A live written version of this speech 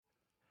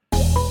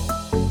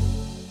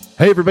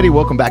Hey, everybody,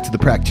 welcome back to the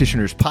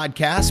Practitioners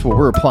Podcast, where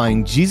we're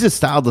applying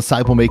Jesus-style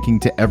disciple making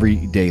to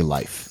everyday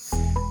life.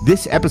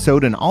 This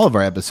episode and all of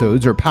our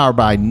episodes are powered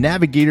by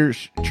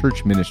Navigators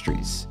Church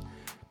Ministries.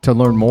 To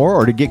learn more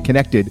or to get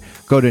connected,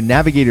 go to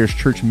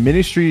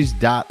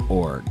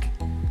navigatorschurchministries.org.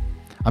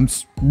 I'm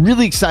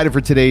really excited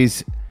for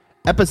today's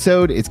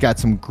episode. It's got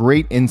some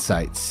great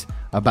insights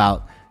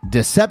about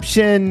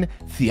deception,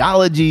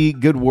 theology,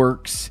 good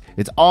works.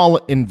 It's all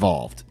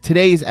involved.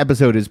 Today's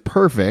episode is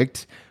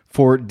perfect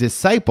for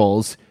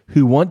disciples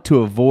who want to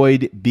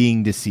avoid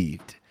being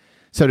deceived.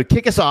 So to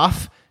kick us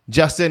off,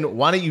 Justin,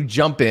 why don't you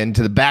jump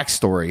into the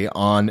backstory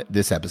on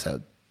this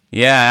episode?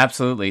 Yeah,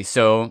 absolutely.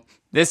 So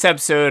this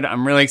episode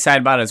I'm really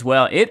excited about as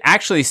well. It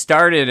actually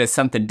started as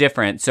something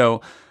different.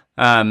 So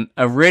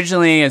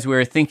originally, as we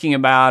were thinking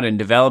about and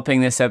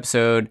developing this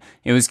episode,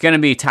 it was going to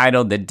be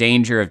titled The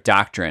Danger of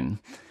Doctrine.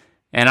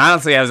 And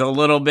honestly, I was a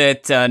little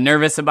bit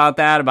nervous about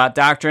that, about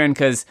doctrine,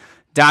 because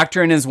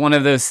doctrine is one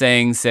of those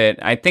things that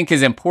I think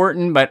is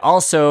important, but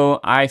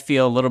also I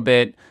feel a little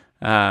bit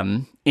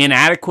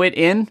inadequate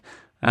in.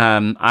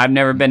 I've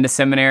never been to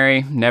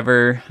seminary,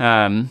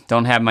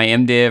 don't have my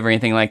MDiv or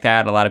anything like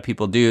that. A lot of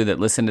people do that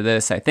listen to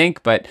this, I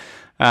think. But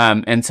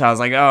and so I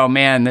was like, oh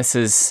man, this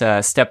is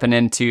stepping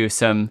into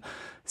some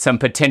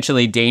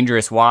potentially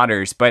dangerous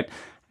waters. But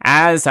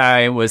as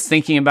I was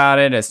thinking about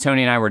it, as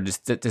Tony and I were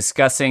just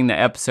discussing the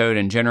episode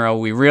in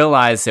general, we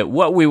realized that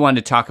what we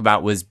wanted to talk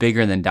about was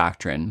bigger than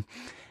doctrine.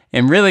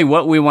 And really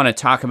what we want to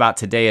talk about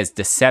today is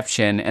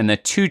deception and the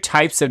two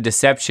types of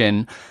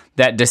deception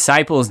that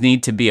disciples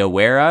need to be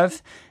aware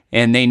of.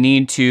 And they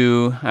need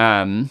to,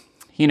 kind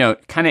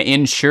of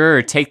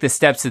ensure, take the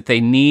steps that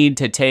they need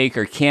to take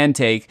or can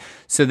take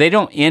so they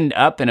don't end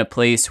up in a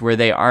place where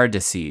they are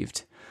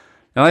deceived.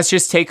 Now let's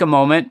just take a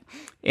moment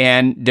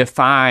and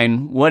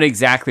define what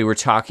exactly we're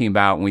talking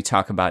about when we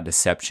talk about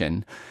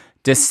deception.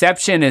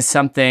 Deception is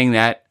something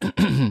that,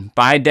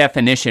 by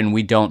definition,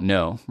 we don't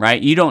know,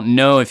 right? You don't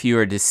know if you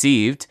are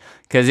deceived,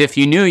 because if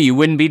you knew, you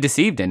wouldn't be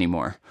deceived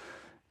anymore,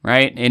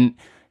 right? And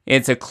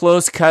it's a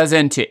close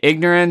cousin to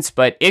ignorance,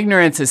 but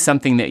ignorance is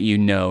something that you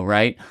know,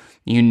 right?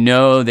 You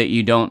know that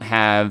you don't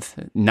have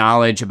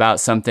knowledge about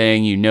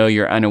something, you know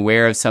you're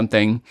unaware of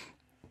something.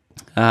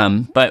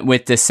 But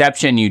with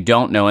deception, you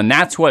don't know. And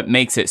that's what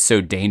makes it so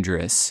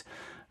dangerous.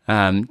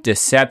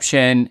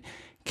 Deception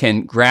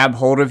can grab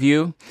hold of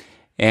you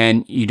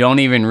and you don't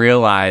even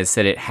realize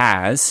that it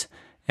has,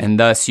 and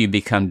thus you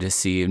become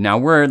deceived. Now,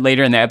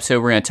 later in the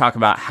episode, we're going to talk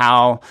about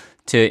how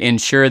to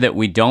ensure that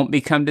we don't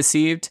become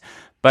deceived.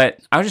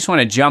 But I just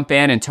want to jump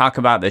in and talk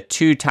about the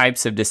two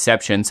types of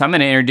deception. So I'm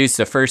going to introduce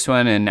the first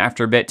one, and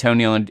after a bit,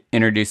 Tony will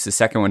introduce the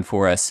second one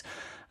for us.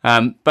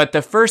 But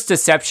the first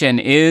deception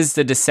is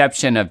the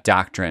deception of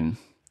doctrine,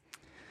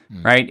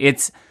 right?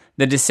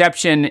 The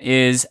deception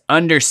is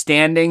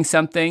understanding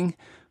something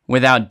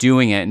without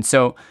doing it. And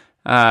so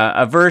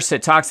a verse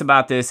that talks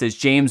about this is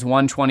James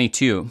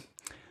 1:22.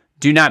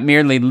 Do not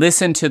merely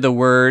listen to the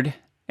word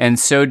and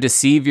so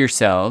deceive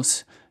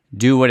yourselves.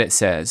 Do what it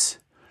says.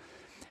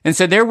 And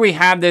so there we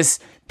have this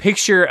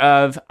picture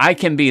of I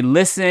can be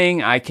listening,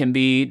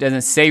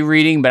 doesn't say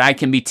reading, but I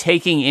can be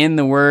taking in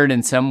the word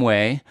in some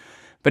way.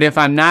 But if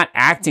I'm not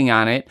acting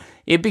on it,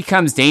 it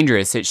becomes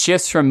dangerous. It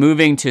shifts from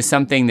moving to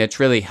something that's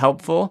really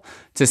helpful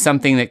to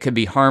something that could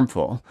be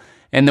harmful.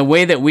 And the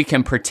way that we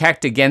can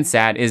protect against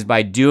that is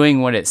by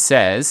doing what it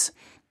says.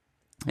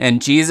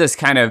 And Jesus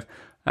kind of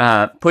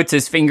puts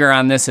his finger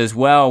on this as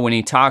well when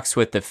he talks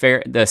with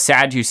the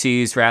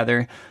Sadducees,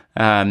 in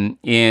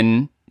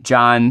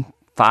John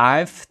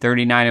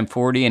 5:39 and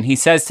 40. And he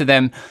says to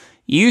them,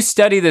 "You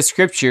study the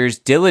scriptures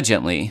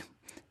diligently,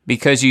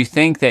 because you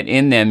think that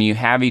in them you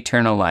have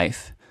eternal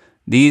life.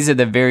 These are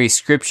the very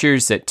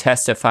scriptures that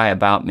testify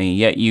about me,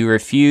 yet you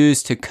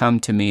refuse to come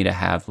to me to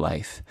have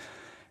life."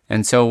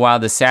 And so while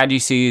the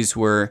Sadducees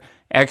were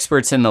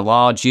experts in the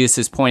law, Jesus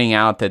is pointing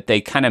out that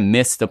they kind of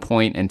missed the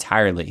point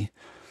entirely.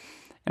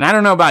 And I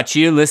don't know about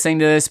you listening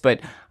to this,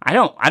 but I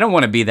don't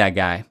want to be that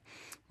guy,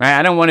 right?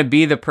 I don't want to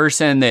be the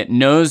person that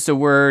knows the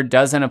word,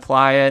 doesn't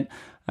apply it.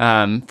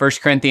 1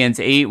 Corinthians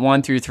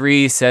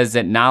 8:1-3 says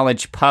that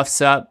knowledge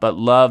puffs up, but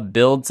love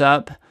builds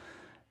up.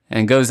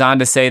 And goes on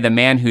to say, the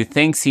man who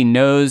thinks he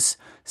knows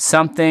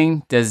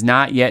something does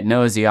not yet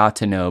know as he ought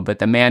to know, but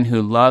the man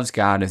who loves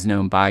God is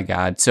known by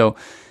God. So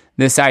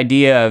this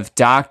idea of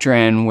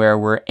doctrine where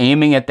we're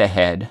aiming at the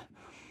head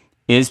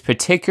is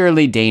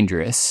particularly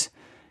dangerous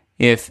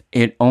if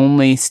it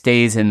only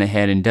stays in the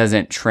head and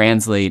doesn't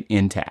translate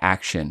into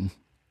action.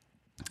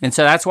 And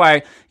so that's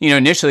why,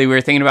 initially we were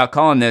thinking about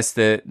calling this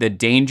the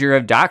danger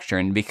of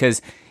doctrine,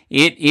 because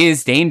it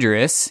is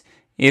dangerous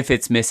if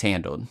it's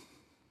mishandled.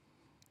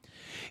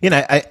 And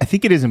I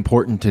think it is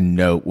important to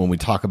note when we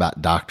talk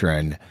about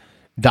doctrine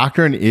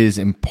is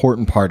an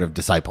important part of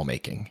disciple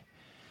making,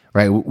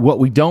 right? What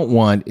we don't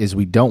want is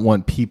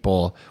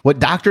people, what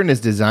doctrine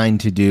is designed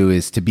to do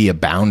is to be a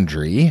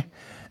boundary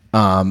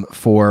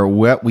for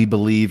what we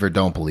believe or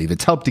don't believe.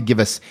 It's helped to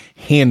give us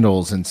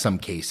handles in some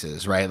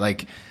cases, right?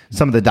 Like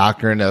some of the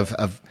doctrine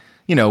of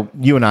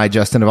you and I,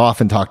 Justin, have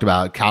often talked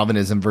about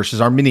Calvinism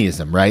versus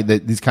Arminianism, right?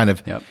 These kind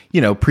of,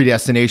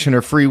 predestination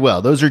or free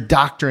will. Those are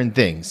doctrine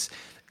things.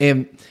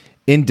 And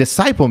in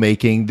disciple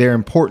making, they're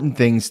important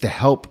things to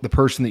help the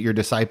person that you're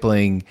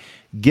discipling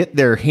get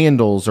their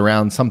handles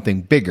around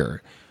something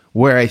bigger.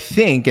 Where I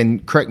think,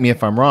 and correct me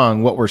if I'm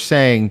wrong, what we're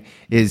saying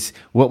is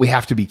what we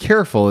have to be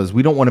careful is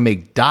we don't want to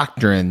make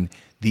doctrine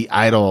the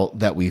idol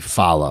that we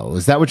follow.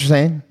 Is that what you're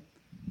saying?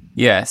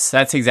 Yes,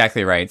 that's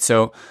exactly right.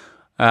 So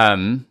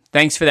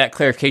thanks for that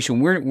clarification.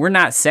 We're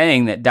not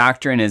saying that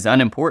doctrine is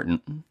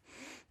unimportant,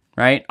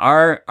 right?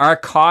 Our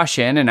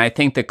caution, and I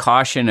think the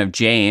caution of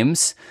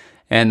James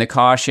and the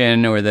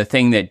caution or the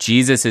thing that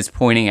Jesus is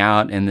pointing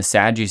out in the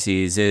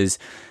Sadducees is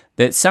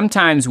that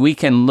sometimes we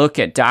can look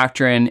at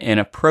doctrine and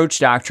approach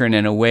doctrine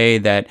in a way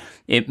that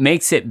it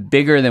makes it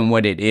bigger than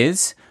what it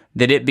is,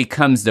 that it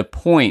becomes the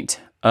point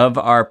of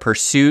our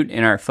pursuit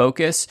and our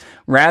focus,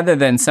 rather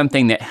than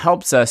something that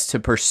helps us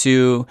to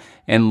pursue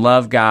and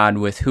love God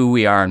with who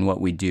we are and what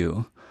we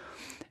do.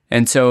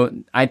 And so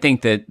I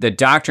think that the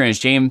doctrine, as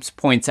James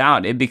points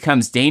out, it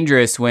becomes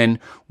dangerous when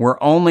we're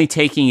only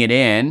taking it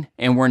in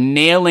and we're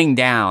nailing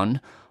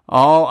down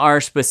all our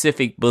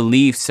specific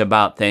beliefs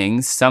about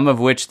things, some of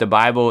which the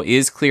Bible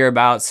is clear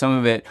about, some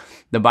of it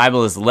the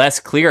Bible is less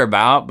clear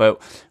about,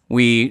 but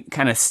we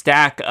kind of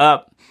stack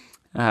up,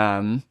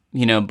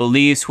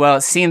 beliefs. Well,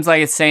 it seems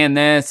like it's saying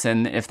this,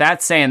 and if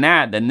that's saying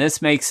that, then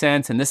this makes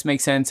sense, and this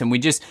makes sense, and we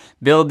just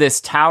build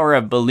this tower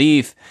of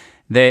belief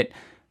that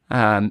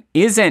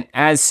isn't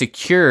as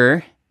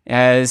secure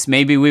as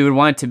maybe we would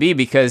want it to be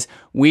because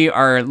we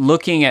are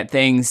looking at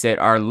things that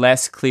are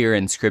less clear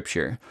in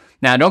Scripture.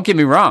 Now, don't get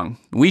me wrong.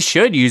 We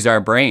should use our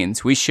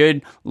brains. We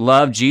should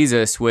love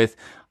Jesus with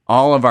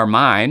all of our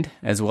mind,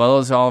 as well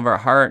as all of our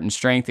heart and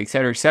strength, et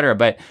cetera, et cetera.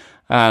 But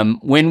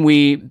when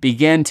we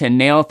begin to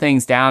nail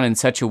things down in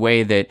such a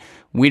way that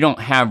we don't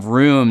have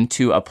room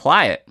to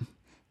apply it,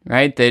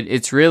 right? That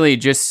it's really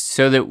just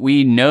so that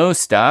we know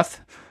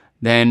stuff,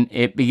 then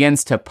it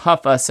begins to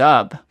puff us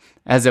up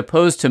as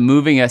opposed to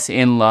moving us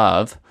in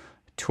love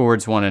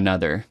towards one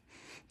another.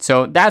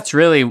 So that's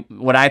really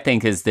what I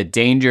think is the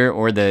danger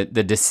or the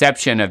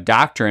deception of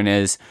doctrine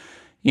is,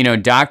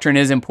 doctrine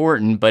is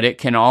important, but it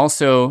can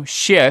also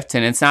shift,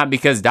 and it's not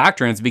because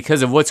doctrine, it's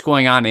because of what's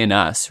going on in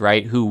us,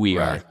 right? Who we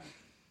are.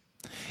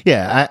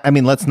 Yeah, I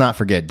mean, let's not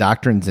forget,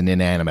 doctrine's an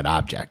inanimate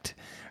object,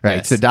 right?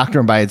 Yes. So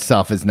doctrine by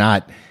itself is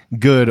not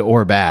good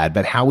or bad,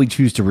 but how we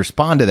choose to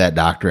respond to that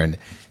doctrine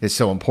is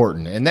so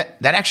important. And that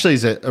actually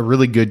is a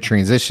really good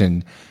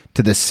transition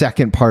to the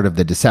second part of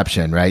the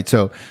deception, right?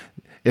 So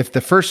if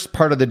the first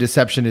part of the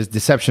deception is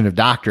deception of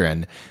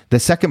doctrine, the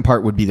second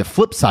part would be the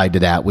flip side to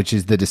that, which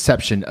is the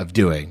deception of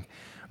doing,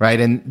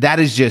 right? And that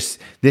is just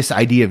this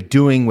idea of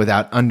doing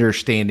without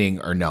understanding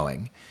or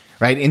knowing,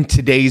 right? In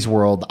today's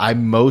world, I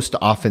most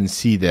often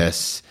see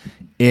this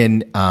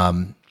in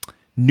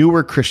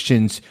newer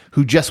Christians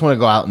who just want to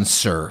go out and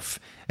serve.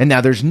 And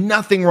now there's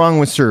nothing wrong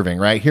with serving,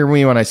 right? Hear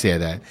me when I say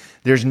that.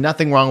 There's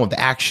nothing wrong with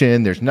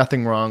action. There's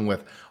nothing wrong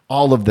with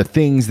all of the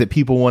things that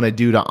people want to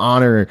do to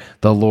honor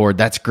the Lord.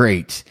 That's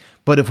great.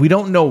 But if we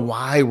don't know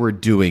why we're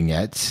doing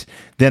it,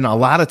 then a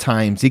lot of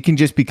times it can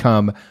just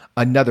become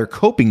another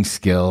coping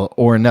skill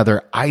or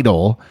another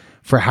idol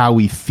for how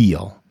we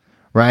feel,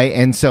 right?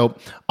 And so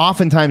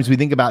oftentimes we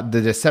think about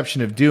the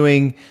deception of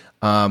doing.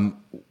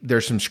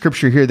 There's some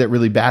scripture here that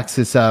really backs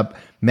this up.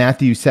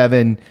 Matthew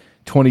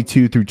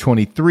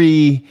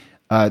 7:22-23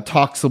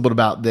 talks a little bit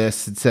about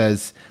this. It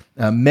says,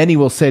 many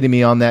will say to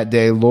me on that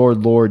day, Lord,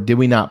 Lord, did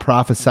we not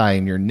prophesy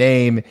in your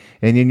name,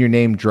 and in your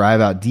name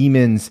drive out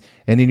demons,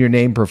 and in your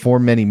name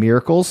perform many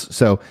miracles?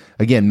 So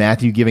again,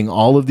 Matthew giving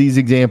all of these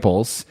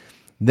examples.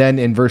 Then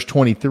in verse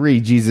 23,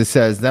 Jesus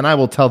says, then I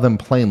will tell them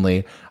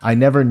plainly, I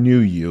never knew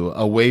you.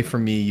 Away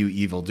from me, you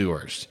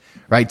evildoers.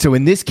 Right? So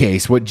in this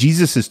case, what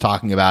Jesus is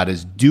talking about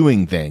is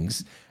doing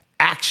things,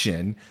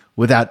 action,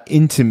 without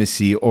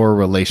intimacy or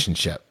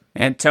relationship.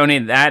 And Tony,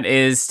 that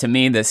is to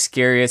me the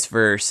scariest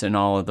verse in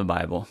all of the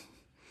Bible,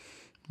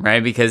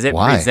 right? Because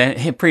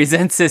it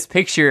presents this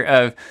picture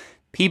of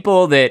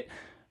people that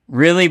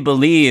really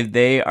believe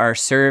they are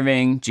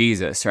serving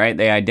Jesus, right?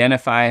 They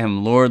identify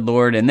him, Lord,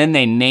 Lord, and then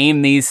they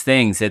name these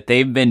things that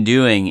they've been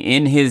doing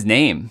in his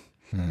name.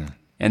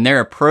 And they're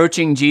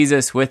approaching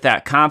Jesus with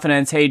that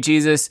confidence. Hey,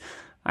 Jesus,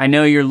 I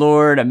know you're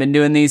Lord. I've been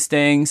doing these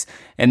things.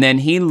 And then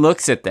he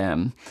looks at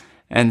them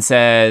and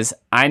says,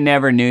 I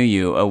never knew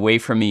you. Away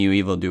from me, you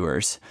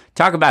evildoers.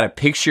 Talk about a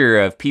picture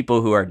of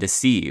people who are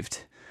deceived,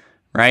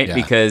 right? Yeah.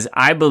 Because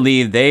I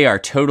believe they are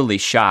totally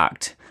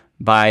shocked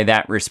by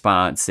that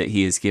response that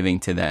he is giving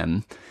to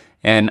them.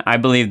 And I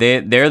believe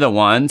they're the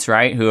ones,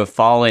 right, who have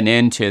fallen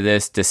into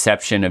this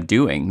deception of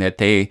doing, that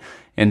they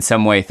in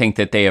some way think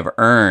that they have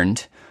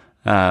earned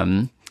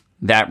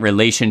that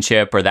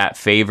relationship or that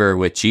favor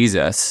with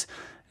Jesus.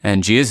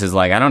 And Jesus is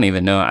like, I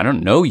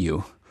don't know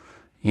you,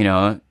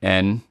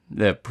 and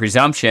the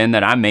presumption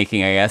that I'm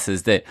making, I guess,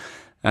 is that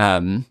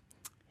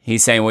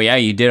he's saying, well, yeah,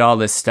 you did all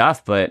this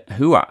stuff, but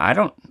I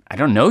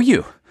don't know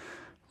you,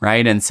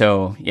 right? And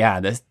so,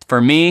 yeah, for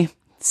me,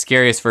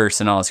 Scariest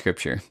verse in all of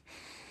Scripture.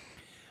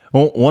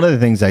 Well, one of the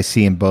things I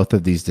see in both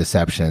of these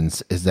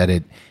deceptions is that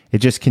it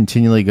just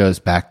continually goes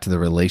back to the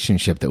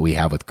relationship that we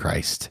have with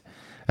Christ.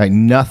 Like,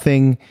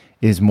 nothing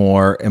is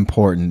more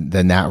important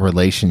than that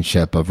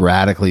relationship of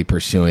radically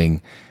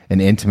pursuing an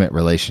intimate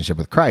relationship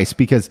with Christ,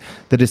 because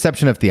the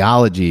deception of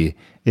theology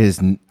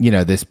is,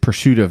 this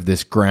pursuit of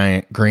this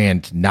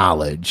grand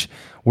knowledge,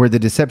 where the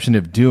deception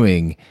of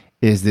doing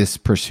is this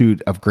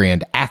pursuit of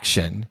grand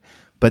action.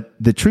 But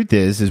the truth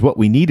is what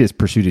we need is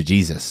pursuit of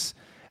Jesus.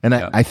 And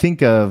I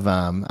think of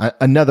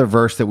another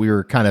verse that we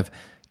were kind of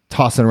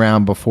tossing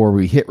around before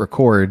we hit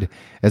record,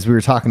 as we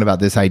were talking about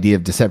this idea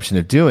of deception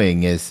of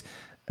doing, is,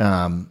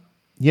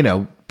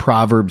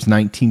 Proverbs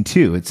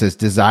 19:2. It says,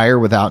 "Desire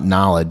without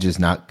knowledge is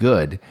not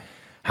good.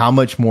 How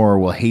much more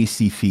will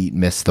hasty feet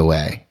miss the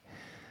way?"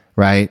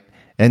 Right?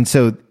 And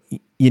so,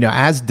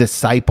 as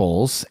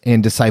disciples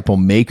and disciple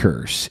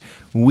makers,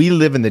 we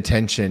live in the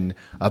tension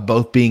of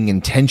both being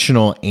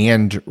intentional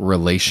and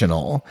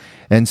relational.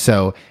 And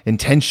so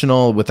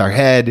intentional with our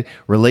head,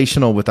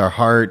 relational with our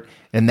heart,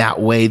 in that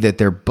way that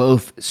they're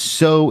both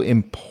so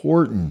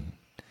important.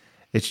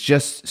 It's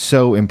just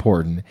so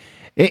important.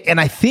 And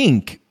I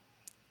think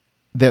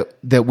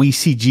that we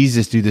see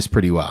Jesus do this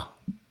pretty well.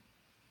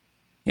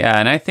 Yeah,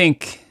 and I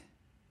think,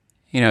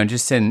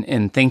 just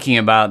in thinking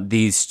about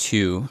these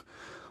two,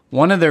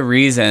 one of the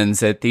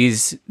reasons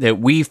that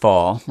we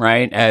fall,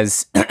 right,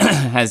 as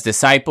as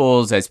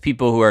disciples, as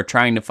people who are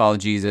trying to follow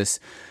Jesus,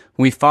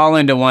 we fall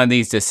into one of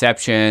these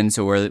deceptions,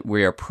 or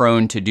we are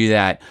prone to do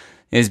that,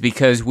 is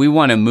because we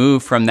want to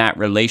move from that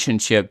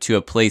relationship to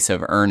a place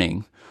of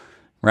earning,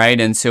 right?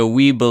 And so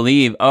we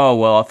believe,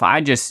 if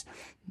I just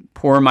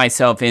pour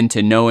myself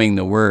into knowing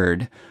the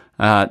Word,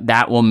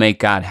 that will make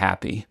God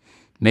happy.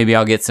 Maybe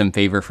I'll get some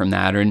favor from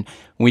that. And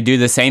we do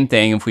the same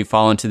thing if we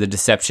fall into the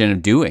deception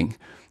of doing.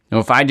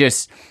 If I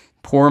just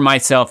pour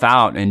myself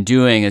out and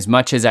doing as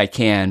much as I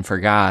can for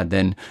God,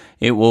 then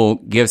it will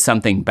give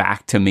something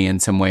back to me in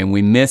some way. And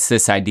we miss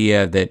this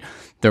idea that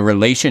the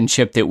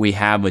relationship that we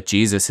have with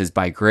Jesus is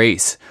by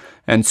grace.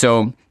 And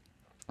so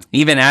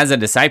even as a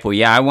disciple,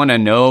 I want to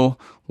know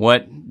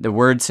what the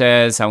Word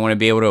says. I want to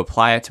be able to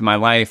apply it to my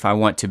life. I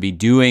want to be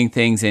doing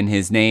things in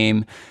His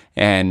name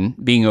and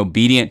being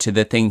obedient to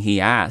the thing He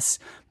asks.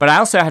 But I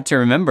also have to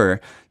remember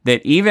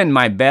that even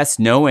my best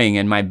knowing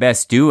and my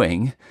best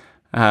doing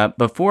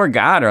before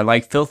God are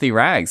like filthy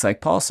rags,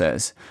 like Paul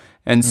says.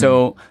 And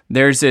so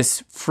there's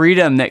this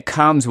freedom that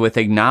comes with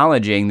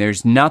acknowledging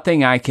there's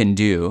nothing I can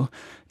do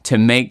to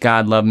make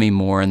God love me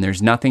more, and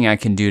there's nothing I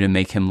can do to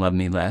make Him love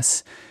me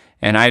less.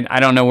 And I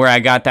don't know where I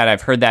got that.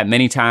 I've heard that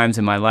many times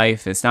in my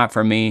life. It's not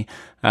for me,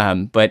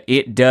 but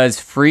it does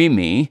free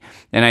me,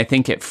 and I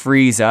think it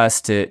frees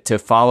us to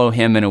follow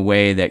Him in a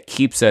way that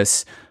keeps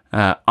us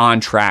on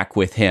track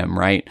with Him,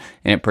 right?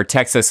 And it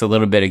protects us a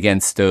little bit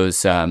against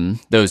those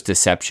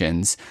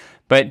deceptions.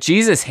 But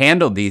Jesus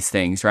handled these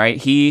things, right?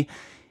 He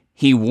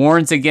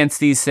warns against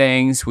these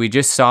things. We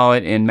just saw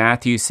it in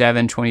Matthew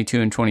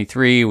 7:22 and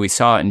 23. We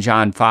saw it in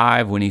John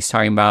 5 when He's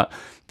talking about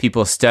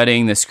people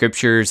studying the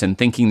Scriptures and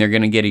thinking they're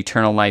going to get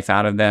eternal life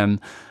out of them.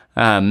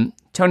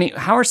 Tony,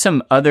 how are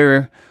some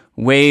other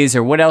ways,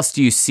 or what else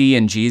do you see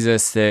in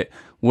Jesus that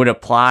would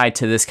apply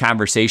to this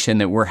conversation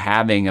that we're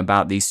having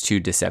about these two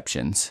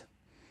deceptions?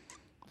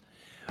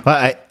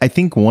 Well, I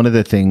think one of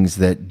the things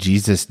that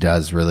Jesus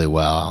does really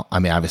well, I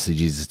mean, obviously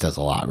Jesus does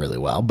a lot really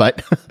well,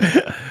 but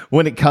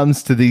when it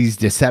comes to these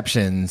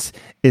deceptions,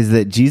 is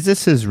that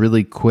Jesus is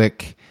really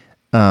quick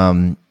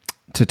to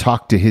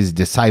talk to His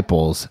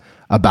disciples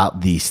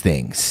about these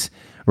things,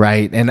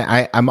 right? And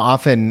I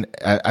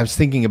was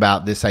thinking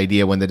about this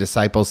idea when the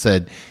disciples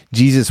said,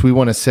 "Jesus, we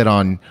want to sit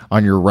on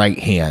your right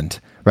hand,"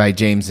 right?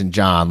 James and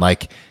John,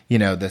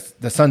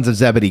 the sons of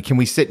Zebedee, can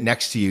we sit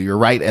next to you, your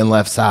right and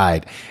left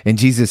side? And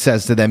Jesus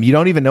says to them, "You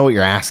don't even know what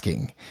you're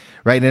asking,"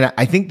 right? And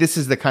I think this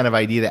is the kind of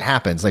idea that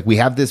happens. Like, we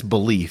have this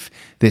belief,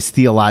 this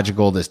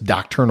theological, this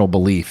doctrinal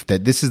belief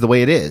that this is the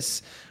way it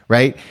is,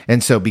 right?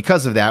 And so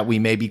because of that, we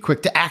may be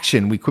quick to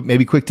action. We may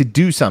be quick to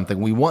do something.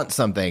 We want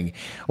something.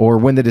 Or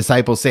when the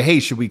disciples say, "Hey,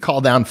 should we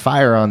call down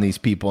fire on these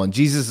people?" And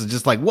Jesus is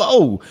just like,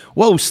 whoa,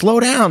 slow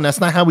down.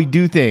 That's not how we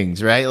do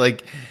things,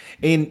 right?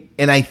 And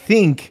I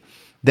think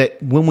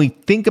that when we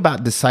think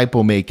about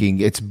disciple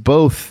making, it's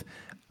both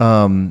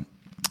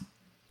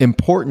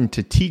important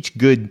to teach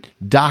good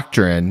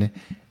doctrine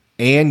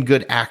and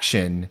good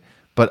action,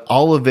 but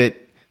all of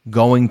it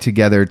going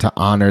together to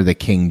honor the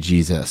King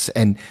Jesus.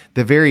 And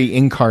the very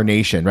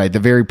incarnation, right? The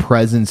very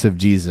presence of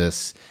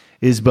Jesus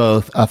is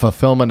both a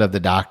fulfillment of the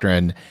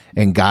doctrine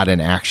and God in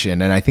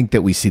action. And I think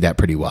that we see that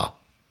pretty well.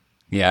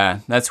 Yeah,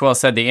 that's well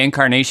said. The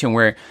incarnation,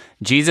 where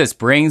Jesus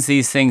brings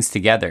these things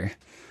together,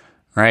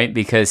 right?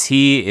 Because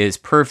He is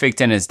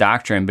perfect in His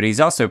doctrine, but He's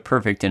also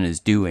perfect in His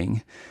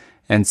doing.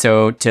 And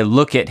so to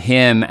look at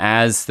Him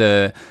as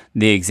the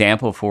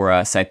example for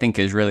us, I think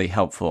is really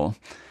helpful.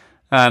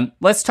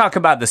 Let's talk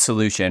about the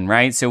solution,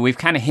 right? So we've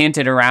kind of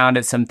hinted around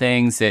at some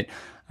things that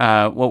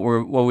what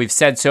we've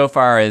said so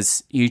far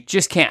is you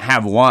just can't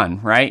have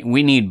one, right?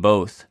 We need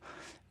both.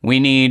 We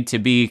need to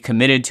be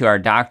committed to our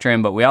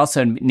doctrine, but we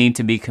also need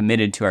to be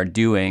committed to our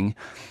doing.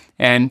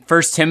 And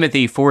 1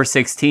 Timothy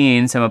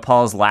 4:16, some of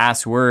Paul's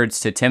last words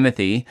to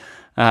Timothy,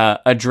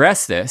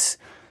 address this.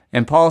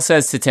 And Paul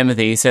says to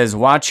Timothy, he says,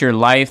 "Watch your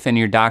life and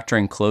your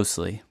doctrine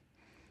closely.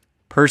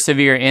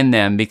 Persevere in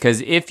them,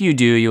 because if you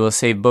do, you will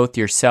save both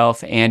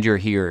yourself and your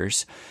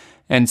hearers."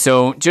 And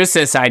so just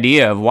this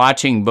idea of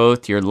watching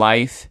both your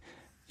life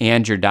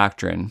and your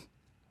doctrine.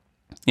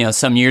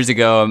 Some years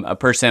ago, a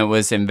person that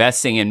was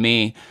investing in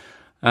me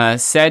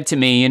said to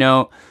me,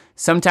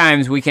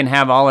 sometimes we can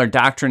have all our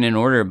doctrine in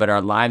order, but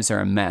our lives are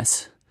a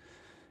mess.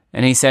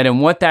 And he said,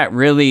 and what that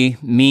really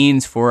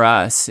means for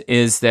us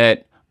is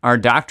that our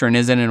doctrine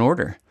isn't in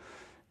order,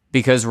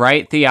 because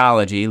right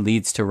theology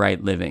leads to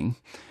right living.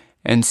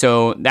 And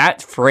so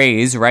that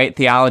phrase, right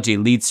theology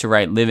leads to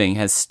right living,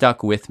 has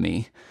stuck with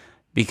me,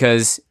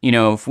 because,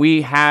 if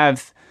we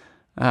have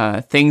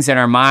things in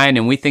our mind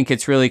and we think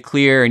it's really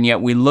clear, and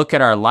yet we look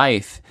at our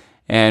life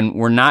and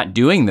we're not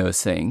doing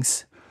those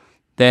things,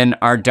 then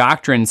our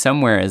doctrine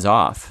somewhere is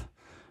off,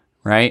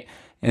 right?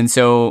 And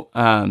so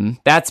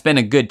that's been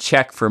a good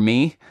check for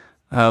me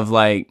of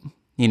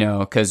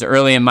because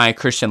early in my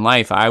Christian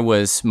life, I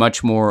was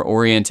much more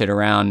oriented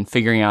around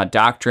figuring out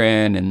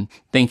doctrine and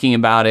thinking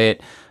about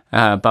it,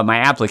 but my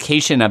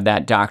application of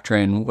that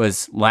doctrine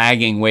was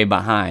lagging way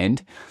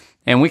behind.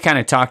 And we kind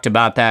of talked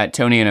about that,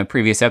 Tony, in a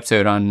previous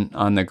episode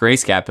on the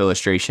Grace Gap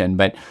illustration.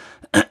 But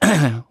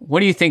what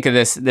do you think of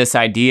this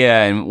idea,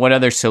 and what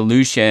other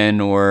solution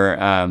or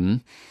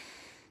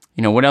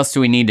what else do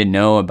we need to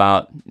know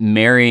about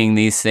marrying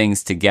these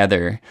things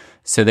together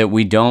so that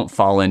we don't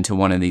fall into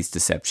one of these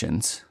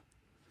deceptions?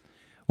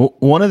 Well,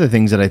 one of the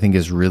things that I think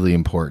is really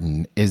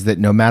important is that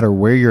no matter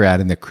where you're at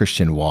in the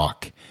Christian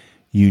walk,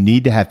 you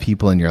need to have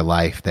people in your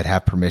life that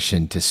have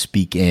permission to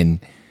speak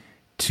in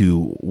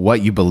to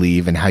what you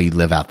believe and how you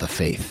live out the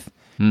faith,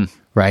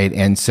 right?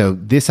 And so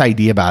this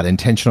idea about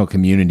intentional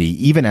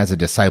community, even as a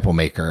disciple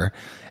maker,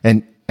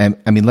 and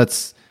I mean,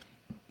 let's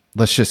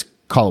just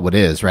call it what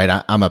it is,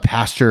 right? I'm a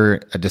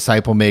pastor, a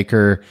disciple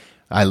maker.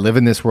 I live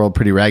in this world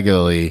pretty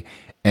regularly,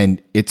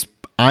 and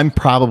I'm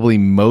probably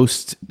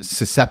most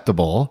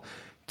susceptible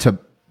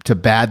to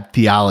bad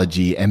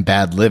theology and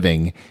bad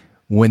living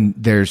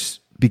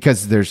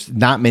because there's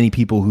not many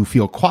people who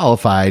feel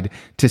qualified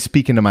to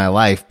speak into my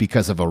life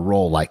because of a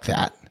role like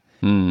that.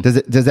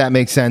 Does that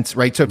make sense?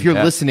 Right. So if you're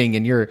listening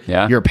and you're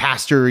a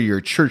pastor, you're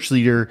a church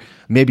leader,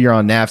 maybe you're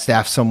on NAV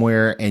staff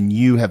somewhere and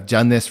you have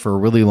done this for a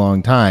really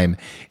long time.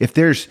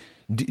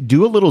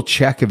 Do a little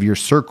check of your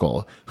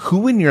circle.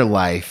 Who in your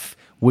life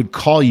would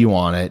call you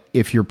on it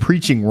if you're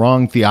preaching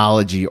wrong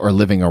theology or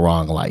living a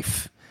wrong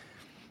life?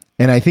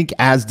 And I think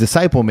as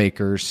disciple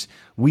makers,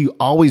 we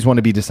always want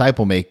to be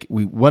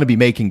we want to be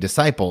making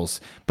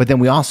disciples, but then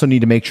we also need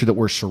to make sure that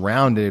we're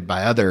surrounded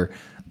by other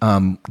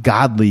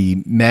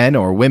godly men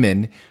or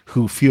women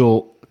who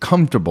feel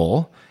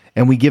comfortable,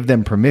 and we give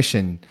them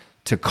permission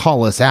to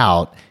call us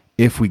out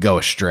if we go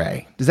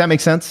astray. Does that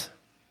make sense?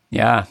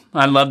 Yeah,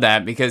 I love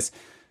that, because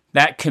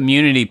that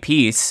community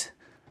piece,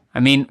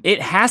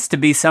 it has to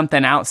be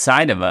something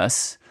outside of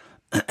us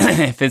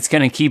if it's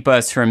going to keep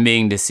us from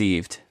being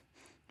deceived,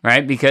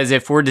 right? Because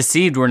if we're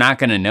deceived, we're not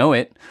going to know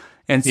it.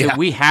 And so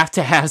we have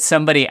to have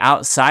somebody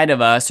outside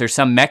of us, or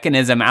some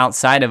mechanism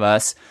outside of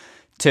us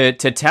to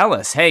tell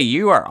us, hey,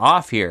 you are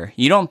off here.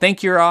 You don't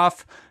think you're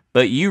off,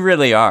 but you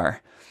really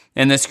are.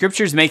 And the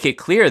scriptures make it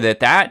clear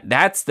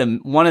that's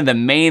one of the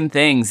main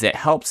things that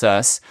helps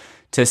us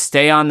to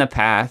stay on the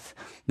path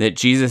that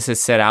Jesus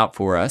has set out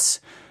for us.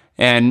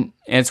 And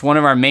it's one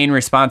of our main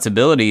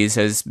responsibilities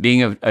as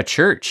being a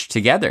church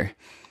together,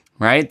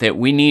 right? That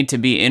we need to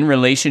be in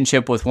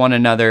relationship with one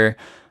another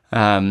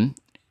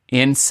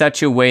in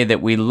such a way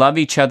that we love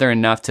each other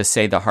enough to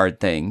say the hard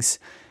things.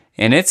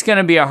 And it's going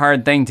to be a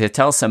hard thing to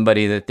tell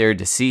somebody that they're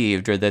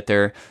deceived, or that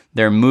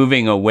they're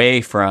moving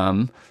away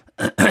from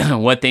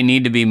what they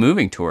need to be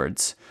moving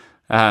towards.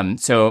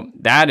 So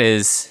that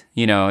is,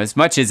 as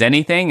much as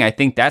anything, I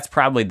think that's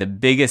probably the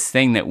biggest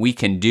thing that we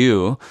can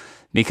do,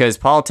 because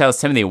Paul tells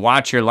Timothy,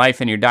 watch your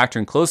life and your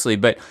doctrine closely.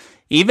 But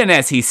even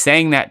as he's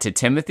saying that to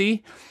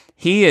Timothy,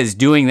 he is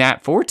doing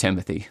that for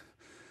Timothy.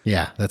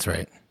 Yeah, that's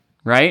right.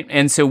 Right?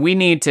 And so we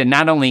need to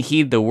not only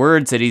heed the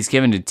words that he's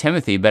given to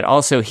Timothy, but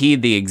also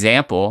heed the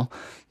example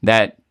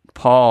that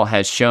Paul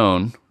has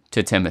shown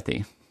to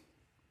Timothy.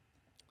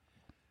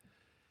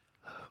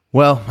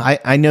 Well,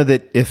 I know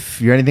that if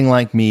you're anything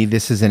like me,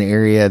 this is an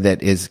area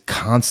that is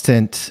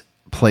constant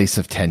place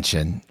of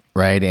tension,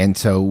 right? And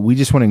so we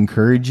just want to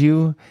encourage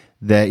you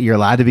that you're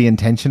allowed to be in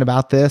tension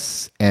about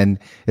this, and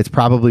it's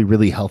probably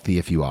really healthy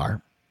if you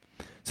are.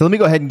 So let me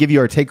go ahead and give you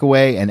our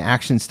takeaway and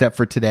action step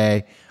for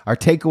today. Our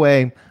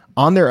takeaway: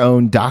 on their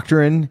own,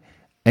 doctrine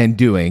and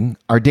doing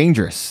are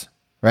dangerous,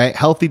 right?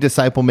 Healthy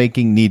disciple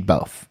making need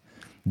both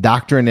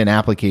doctrine and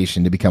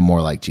application to become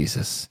more like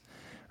Jesus,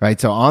 right?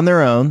 So on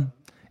their own,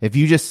 if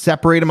you just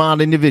separate them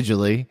out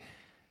individually,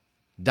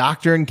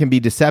 doctrine can be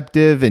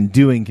deceptive and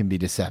doing can be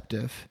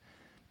deceptive.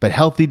 But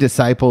healthy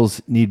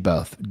disciples need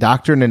both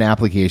doctrine and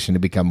application to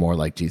become more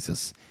like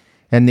Jesus.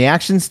 And the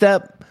action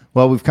step,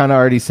 well, we've kind of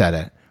already said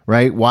it,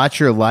 right? Watch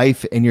your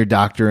life and your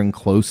doctrine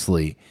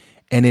closely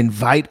and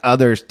invite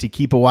others to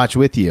keep a watch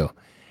with you.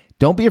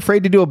 Don't be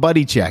afraid to do a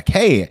buddy check.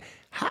 Hey,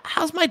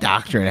 how's my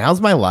doctrine?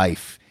 How's my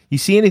life? You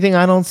see anything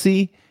I don't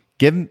see?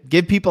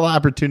 Give people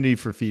opportunity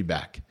for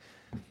feedback.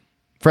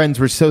 Friends,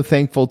 we're so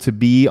thankful to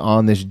be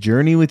on this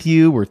journey with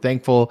you. We're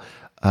thankful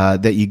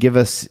that you give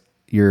us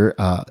your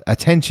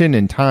attention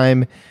and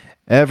time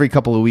every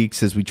couple of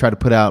weeks as we try to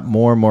put out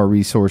more and more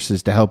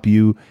resources to help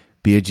you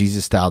be a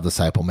Jesus-style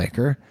disciple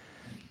maker.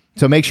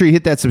 So make sure you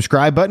hit that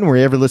subscribe button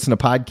wherever you listen to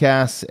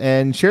podcasts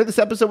and share this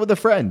episode with a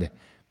friend,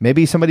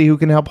 maybe somebody who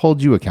can help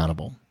hold you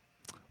accountable.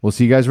 We'll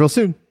see you guys real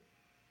soon.